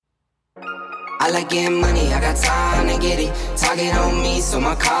I like getting money, I got time to get it. Target on me, so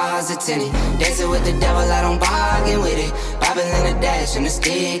my car's a tenant. Dancing with the devil, I don't bargain with it. Bible in the dash, and the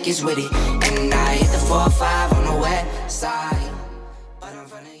stick is with it. And I hit the 4-5 on the west side. But I'm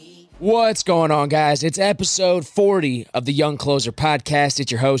from the east. What's going on, guys? It's episode 40 of the Young Closer podcast.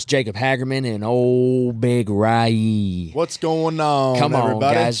 It's your host, Jacob Hagerman, and old Big Rai. What's going on, Come on,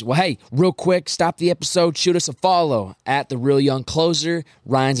 everybody? guys. Well, hey, real quick, stop the episode. Shoot us a follow at The Real Young Closer.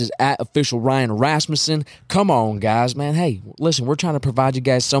 Ryan's is at Official Ryan Rasmussen. Come on, guys, man. Hey, listen, we're trying to provide you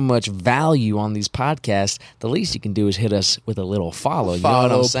guys so much value on these podcasts. The least you can do is hit us with a little follow. You know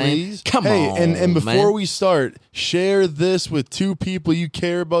what I'm saying? Please. Come hey, on, and before man. we start, share this with two people you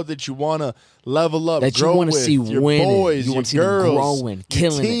care about that you want to level up, that grow you want to with, see your winning, boys, you your want to see them girls, growing, your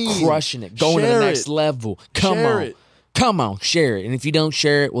killing team. it, crushing it, going to Share the next it. level. Come Share on. it. Come on, share it. And if you don't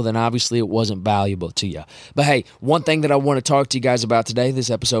share it, well, then obviously it wasn't valuable to you. But hey, one thing that I want to talk to you guys about today, this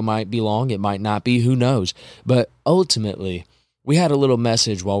episode might be long, it might not be, who knows. But ultimately, we had a little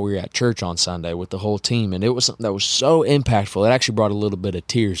message while we were at church on Sunday with the whole team, and it was something that was so impactful. It actually brought a little bit of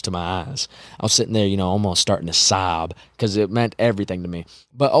tears to my eyes. I was sitting there, almost starting to sob because it meant everything to me.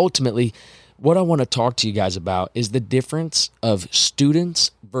 But ultimately, what I want to talk to you guys about is the difference of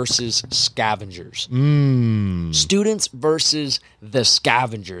students versus scavengers. Students versus the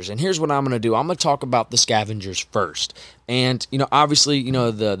scavengers. And here's what I'm going to do. I'm going to talk about the scavengers first. And, obviously,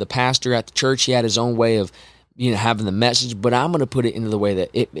 the pastor at the church, he had his own way of, having the message, but I'm going to put it into the way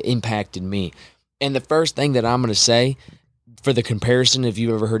that it impacted me. And the first thing that I'm going to say for the comparison, if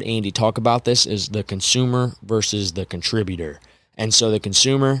you've ever heard Andy talk about this, is the consumer versus the contributor. And so the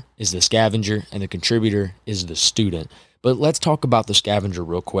consumer is the scavenger and the contributor is the student. But let's talk about the scavenger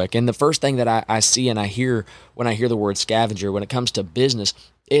real quick. And the first thing that I see and I hear when I hear the word scavenger, when it comes to business,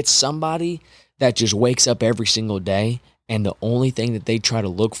 it's somebody that just wakes up every single day and the only thing that they try to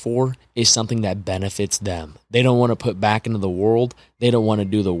look for is something that benefits them. They don't want to put back into the world. They don't want to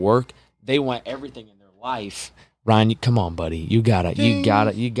do the work. They want everything in their life. Ryan, come on, buddy. You got it.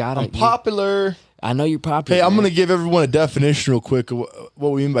 I'm popular. I know you're popular. Hey, I'm man. going to give everyone a definition real quick of what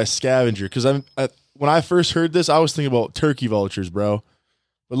we mean by scavenger. Because when I first heard this, I was thinking about turkey vultures, bro.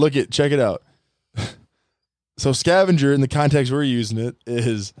 But check it out. So scavenger, in the context we're using it,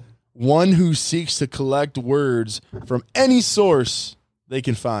 is one who seeks to collect words from any source they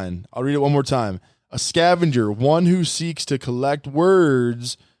can find. I'll read it one more time. A scavenger, one who seeks to collect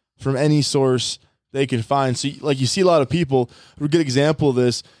words from any source they can find. So you see a lot of people, a good example of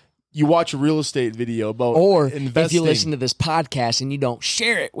this, you watch a real estate video about investing. If you listen to this podcast and you don't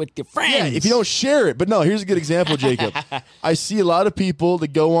share it with your friends. Yeah, if you don't share it. But no, here's a good example, Jacob. I see a lot of people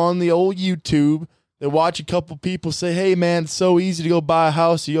that go on the old YouTube, they watch a couple people say, hey, man, it's so easy to go buy a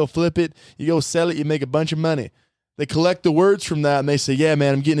house. You go flip it, you go sell it, you make a bunch of money. They collect the words from that and they say, yeah,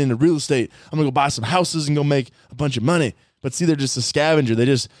 man, I'm getting into real estate. I'm going to go buy some houses and go make a bunch of money. But see, they're just a scavenger. They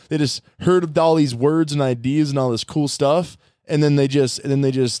just heard of all these words and ideas and all this cool stuff. And then they just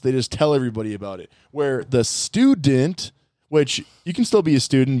tell everybody about it. Where the student, which you can still be a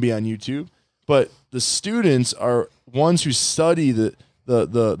student and be on YouTube, but the students are ones who study the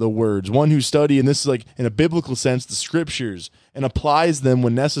words, one who study, and this is like in a biblical sense, the scriptures, and applies them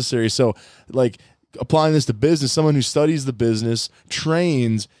when necessary. So like applying this to business, someone who studies the business,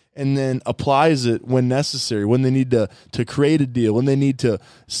 trains, and then applies it when necessary, when they need to create a deal, when they need to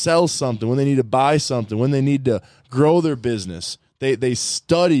sell something, when they need to buy something, when they need to grow their business. They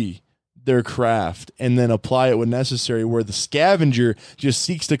study their craft and then apply it when necessary, where the scavenger just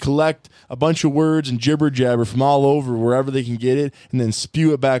seeks to collect a bunch of words and jibber-jabber from all over, wherever they can get it, and then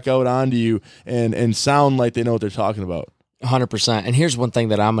spew it back out onto you and sound like they know what they're talking about. 100%. And here's one thing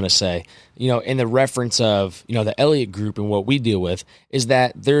that I'm going to say, in the reference of, the Elliott Group and what we deal with is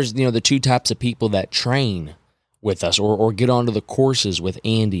that there's, the two types of people that train with us or get onto the courses with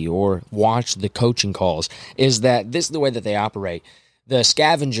Andy or watch the coaching calls, is that this is the way that they operate. The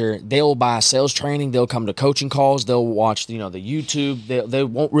scavenger, they'll buy sales training, they'll come to coaching calls, they'll watch, the YouTube, they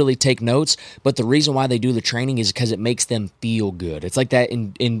won't really take notes, but the reason why they do the training is because it makes them feel good. It's like that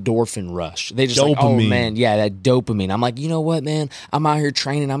endorphin rush. They just like, oh man, yeah, that dopamine. I'm like, you know what, man, I'm out here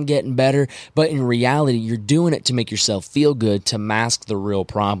training, I'm getting better, but in reality, you're doing it to make yourself feel good, to mask the real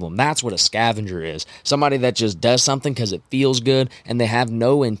problem. That's what a scavenger is. Somebody that just does something because it feels good, and they have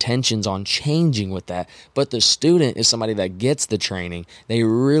no intentions on changing with that. But the student is somebody that gets the training, they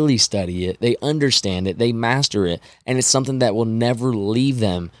really study it, they understand it, they master it, and it's something that will never leave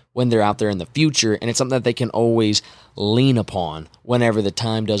them when they're out there in the future, and it's something that they can always lean upon whenever the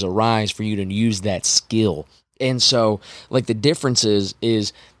time does arise for you to use that skill. And so, like, the difference is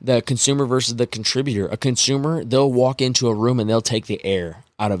the consumer versus the contributor. A consumer, they'll walk into a room and they'll take the air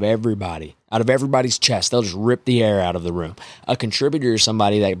out of everybody. out of everybody's chest. They'll just rip the air out of the room. A contributor is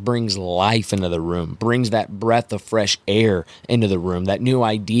somebody that brings life into the room, brings that breath of fresh air into the room, that new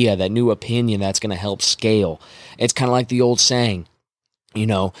idea, that new opinion that's going to help scale. It's kind of like the old saying,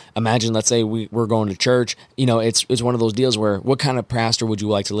 imagine, let's say we're going to church. It's one of those deals where what kind of pastor would you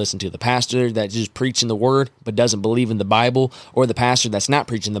like to listen to? The pastor that's just preaching the word but doesn't believe in the Bible, or the pastor that's not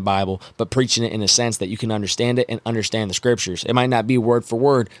preaching the Bible but preaching it in a sense that you can understand it and understand the scriptures? It might not be word for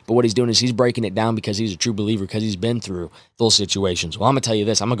word, but what he's doing is he's breaking it down because he's a true believer, because he's been through those situations. Well, I'm going to tell you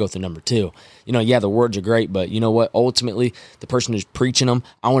this. I'm going to go through number 2. The words are great, but you know what? Ultimately, the person who's preaching them,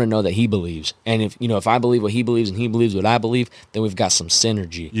 I want to know that he believes. And if I believe what he believes and he believes what I believe, then we've got some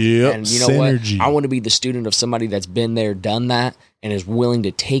synergy. Yep, and you know synergy. what? I want to be the student of somebody that's been there, done that, and is willing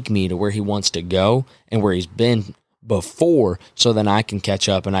to take me to where he wants to go and where he's been before, so then I can catch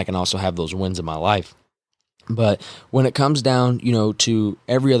up and I can also have those wins in my life. But when it comes down, to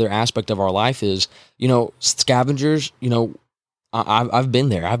every other aspect of our life is, scavengers, I've been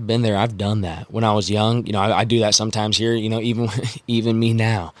there. I've done that. When I was young, I do that sometimes here, even me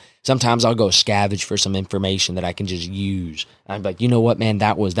now. Sometimes I'll go scavenge for some information that I can just use. I'm like, you know what, man,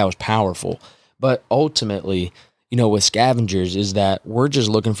 that was powerful. But ultimately, with scavengers is that we're just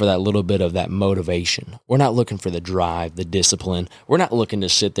looking for that little bit of that motivation. We're not looking for the drive, the discipline. We're not looking to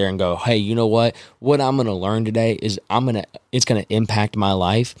sit there and go, hey, you know what I'm going to learn today is it's going to impact my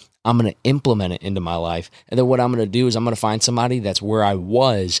life. I'm going to implement it into my life. And then what I'm going to do is I'm going to find somebody that's where I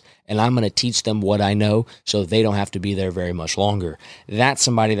was, and I'm going to teach them what I know so they don't have to be there very much longer. That's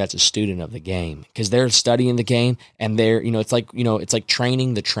somebody that's a student of the game, because they're studying the game, and it's like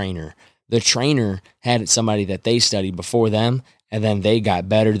training the trainer. The trainer had somebody that they studied before them, and then they got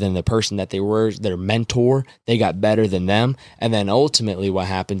better than the person that they were, their mentor. They got better than them. And then ultimately what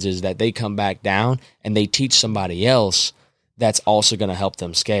happens is that they come back down and they teach somebody else that's also going to help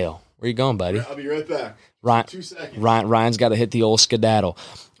them scale. Where you going, buddy? I'll be right back. Ryan, 2 seconds. Ryan's got to hit the old skedaddle.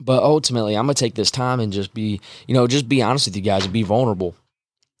 But ultimately, I'm going to take this time and just be honest with you guys and be vulnerable.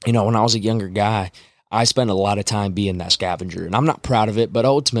 When I was a younger guy, I spent a lot of time being that scavenger, and I'm not proud of it, but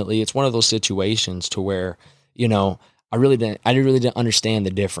ultimately it's one of those situations to where, I really didn't understand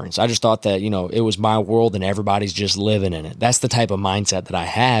the difference. I just thought that, it was my world and everybody's just living in it. That's the type of mindset that I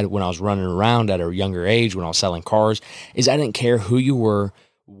had when I was running around at a younger age, when I was selling cars, is I didn't care who you were,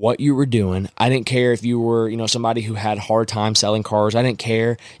 what you were doing. I didn't care if you were, somebody who had a hard time selling cars. I didn't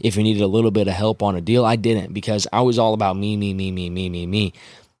care if you needed a little bit of help on a deal. I didn't, because I was all about me.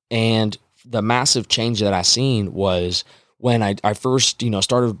 And the massive change that I seen was when I first,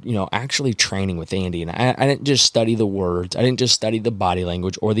 started, actually training with Andy. And I didn't just study the words. I didn't just study the body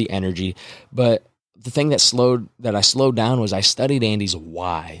language or the energy. But the thing that I slowed down was I studied Andy's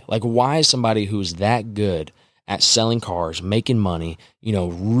why. Like, why is somebody who's that good at selling cars, making money,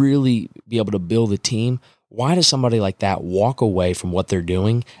 really be able to build a team? Why does somebody like that walk away from what they're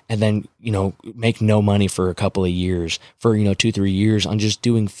doing and then, make no money for a couple of years, for, 2-3 years on just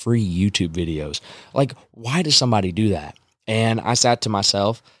doing free YouTube videos? Like, why does somebody do that? And I sat to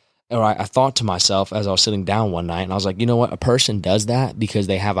myself, or I thought to myself as I was sitting down one night, and I was like, you know what? A person does that because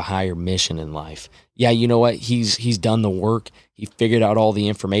they have a higher mission in life. Yeah, you know what? He's done the work. He figured out all the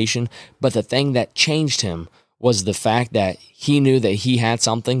information. But the thing that changed him was the fact that he knew that he had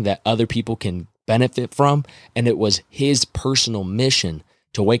something that other people can benefit from, and it was his personal mission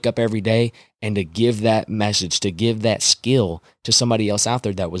to wake up every day and to give that message, to give that skill to somebody else out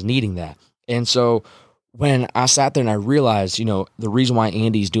there that was needing that. And so when I sat there and I realized, the reason why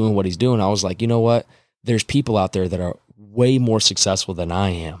Andy's doing what he's doing, I was like, you know what? There's people out there that are way more successful than I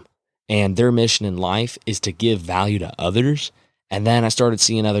am, and their mission in life is to give value to others. And then I started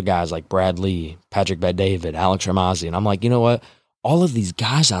seeing other guys like Brad Lee, Patrick Bet-David, Alex Ramazzi, and I'm like, you know what? All of these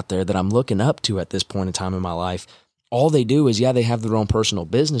guys out there that I'm looking up to at this point in time in my life, all they do is, they have their own personal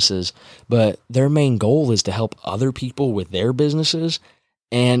businesses, but their main goal is to help other people with their businesses.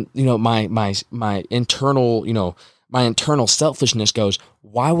 And, my internal selfishness goes,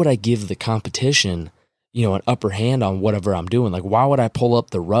 why would I give the competition, an upper hand on whatever I'm doing? Like, why would I pull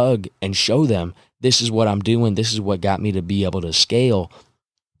up the rug and show them this is what I'm doing? This is what got me to be able to scale.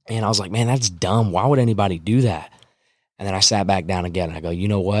 And I was like, man, that's dumb. Why would anybody do that? And then I sat back down again and I go, you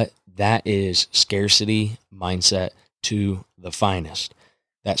know what? That is scarcity mindset to the finest.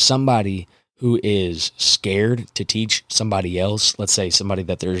 That somebody who is scared to teach somebody else, let's say somebody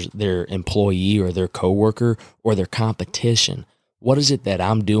that there's their employee or their coworker or their competition, what is it that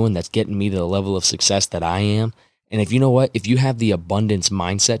I'm doing that's getting me to the level of success that I am? And if you have the abundance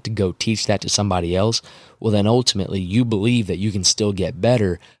mindset to go teach that to somebody else, well, then ultimately you believe that you can still get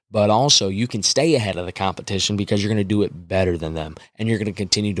better, but also you can stay ahead of the competition because you're going to do it better than them and you're going to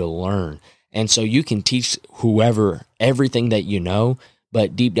continue to learn. And so you can teach whoever everything that you know,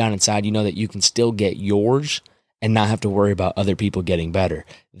 but deep down inside, you know that you can still get yours and not have to worry about other people getting better.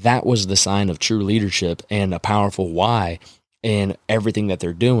 That was the sign of true leadership and a powerful why in everything that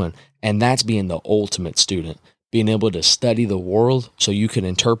they're doing. And that's being the ultimate student, being able to study the world so you can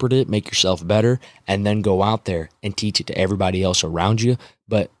interpret it, make yourself better, and then go out there and teach it to everybody else around you,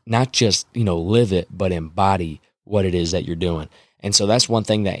 but not just, live it, but embody what it is that you're doing. And so that's one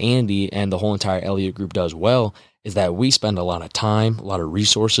thing that Andy and the whole entire Elliott group does well, is that we spend a lot of time, a lot of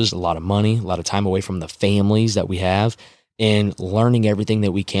resources, a lot of money, a lot of time away from the families that we have in learning everything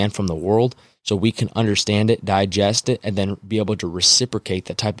that we can from the world so we can understand it, digest it, and then be able to reciprocate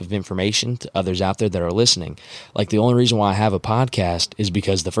that type of information to others out there that are listening. Like the only reason why I have a podcast is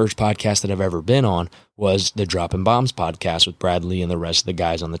because the first podcast that I've ever been on was the Dropping Bombs podcast with Bradley and the rest of the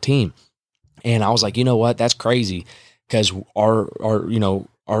guys on the team. And I was like, you know what? That's crazy, because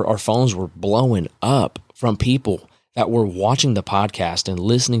our phones were blowing up from people that were watching the podcast and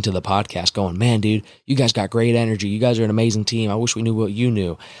listening to the podcast going, man, dude, you guys got great energy. You guys are an amazing team. I wish we knew what you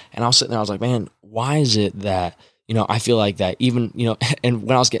knew. And I was sitting there, I was like, man, why is it that, I feel like that even, and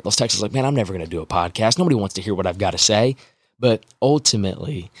when I was getting those texts, I was like, man, I'm never going to do a podcast. Nobody wants to hear what I've got to say. But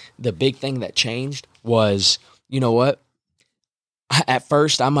ultimately, the big thing that changed was, you know what? At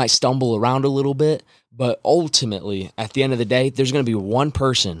first, I might stumble around a little bit, but ultimately, at the end of the day, there's going to be one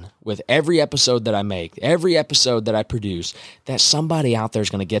person with every episode that I make, every episode that I produce, that somebody out there is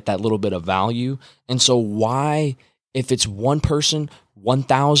going to get that little bit of value. And so why, if it's one person,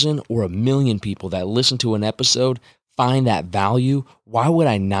 1,000 or 1,000,000 people that listen to an episode, find that value, why would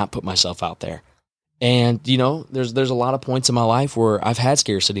I not put myself out there? And, there's a lot of points in my life where I've had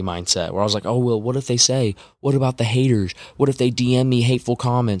scarcity mindset, where I was like, oh, well, what if they say, what about the haters? What if they DM me hateful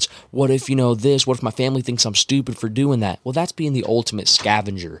comments? What if, this? What if my family thinks I'm stupid for doing that? Well, that's being the ultimate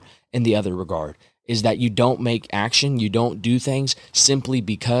scavenger in the other regard, is that you don't make action, you don't do things simply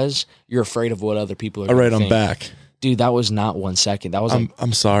because you're afraid of what other people are going to think. All right, I'm back. Dude, that was not 1 second. That was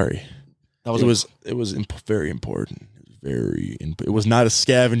I'm sorry. That was it was very important. It was not a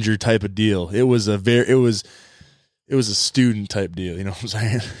scavenger type of deal. It was a student type deal. You know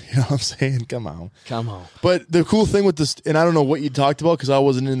what I'm saying? Come on. But the cool thing with this, and I don't know what you talked about because I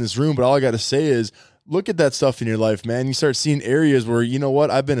wasn't in this room, but all I got to say is, look at that stuff in your life, man. You start seeing areas where, you know what?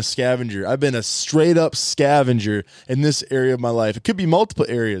 I've been a scavenger. I've been a straight up scavenger in this area of my life. It could be multiple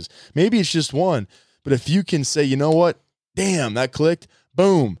areas. Maybe it's just one. But if you can say, you know what? Damn, that clicked.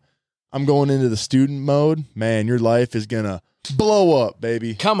 Boom. I'm going into the student mode, man, your life is going to blow up,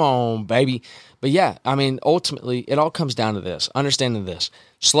 baby. Come on, baby. But yeah, ultimately, it all comes down to this, understanding this.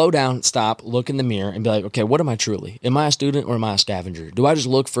 Slow down, stop, look in the mirror, and be like, okay, what am I truly? Am I a student or am I a scavenger? Do I just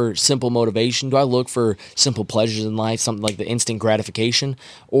look for simple motivation? Do I look for simple pleasures in life, something like the instant gratification?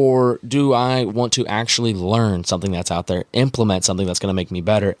 Or do I want to actually learn something that's out there, implement something that's going to make me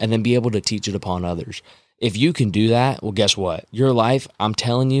better, and then be able to teach it upon others? If you can do that, well, guess what? Your life, I'm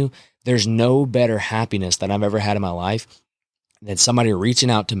telling you, there's no better happiness that I've ever had in my life than somebody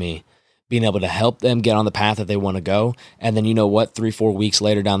reaching out to me, being able to help them get on the path that they want to go. And then, 3-4 weeks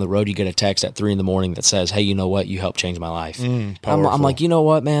later down the road, you get a text at 3 a.m. that says, hey, you know what? You helped change my life. I'm like, you know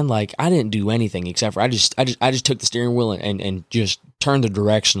what, man? Like, I didn't do anything except for I just took the steering wheel and just turned the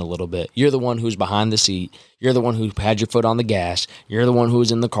direction a little bit. You're the one who's behind the seat. You're the one who had your foot on the gas. You're the one who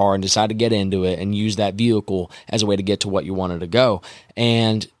was in the car and decided to get into it and use that vehicle as a way to get to what you wanted to go.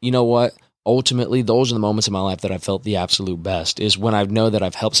 And you know what? Ultimately, those are the moments in my life that I felt the absolute best, is when I know that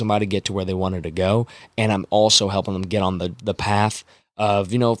I've helped somebody get to where they wanted to go, and I'm also helping them get on the path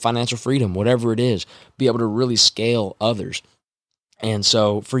of, financial freedom, whatever it is, be able to really scale others. And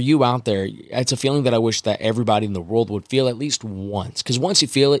so for you out there, it's a feeling that I wish that everybody in the world would feel at least once, because once you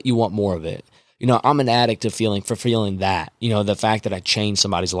feel it, you want more of it. I'm an addict of feeling that, the fact that I changed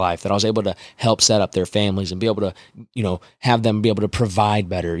somebody's life, that I was able to help set up their families and be able to, have them be able to provide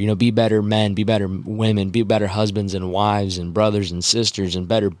better, be better men, be better women, be better husbands and wives and brothers and sisters and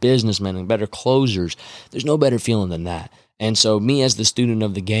better businessmen and better closers. There's no better feeling than that. And so me as the student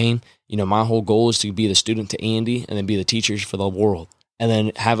of the game, my whole goal is to be the student to Andy and then be the teachers for the world. And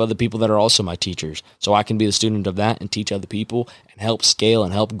then have other people that are also my teachers. So I can be the student of that and teach other people and help scale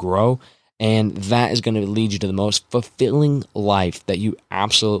and help grow. And that is going to lead you to the most fulfilling life that you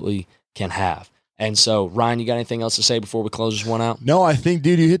absolutely can have. And so, Ryan, you got anything else to say before we close this one out? No, I think,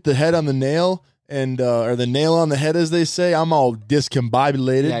 dude, you hit the head on the nail, and or the nail on the head, as they say. I'm all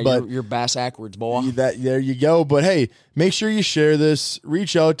discombobulated. Yeah, but you're bass backwards, boy. There you go. But hey, make sure you share this.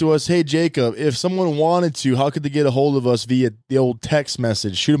 Reach out to us. Hey, Jacob, if someone wanted to, how could they get a hold of us via the old text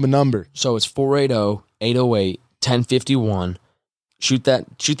message? Shoot them a number. So it's 480-808-1051. shoot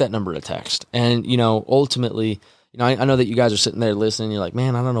that number a text. And, ultimately, I know that you guys are sitting there listening. You're like,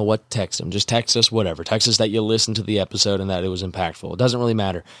 man, I don't know what to text them. Just text us whatever. Text us that you listened to the episode and that it was impactful. It doesn't really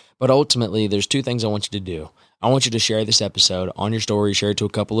matter. But ultimately, there's two things I want you to do. I want you to share this episode on your story, share it to a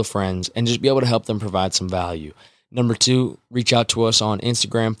couple of friends, and just be able to help them provide some value. Number two, reach out to us on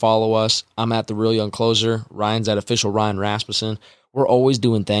Instagram, follow us. I'm at The Real Young Closer. Ryan's at Official Ryan Rasmussen. We're always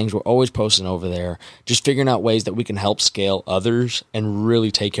doing things. We're always posting over there, just figuring out ways that we can help scale others and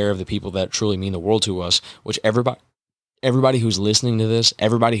really take care of the people that truly mean the world to us, which everybody who's listening to this,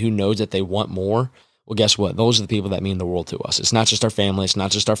 everybody who knows that they want more, well, guess what? Those are the people that mean the world to us. It's not just our family. It's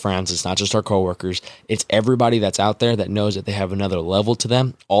not just our friends. It's not just our coworkers. It's everybody that's out there that knows that they have another level to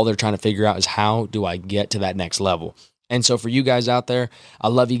them. All they're trying to figure out is, how do I get to that next level? And so for you guys out there, I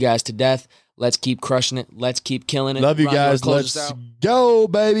love you guys to death. Let's keep crushing it. Let's keep killing it. Love you guys. Let's go,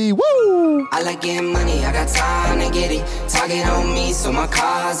 baby. Woo! I like getting money, I got time to get it. Target on me, so my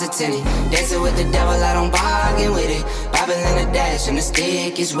car's a tinny. Dancing with the devil, I don't bargain with it. Bobbing in the dash, and the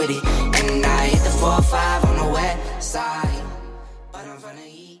stick is witty. And I hit the 4-5 on the west side.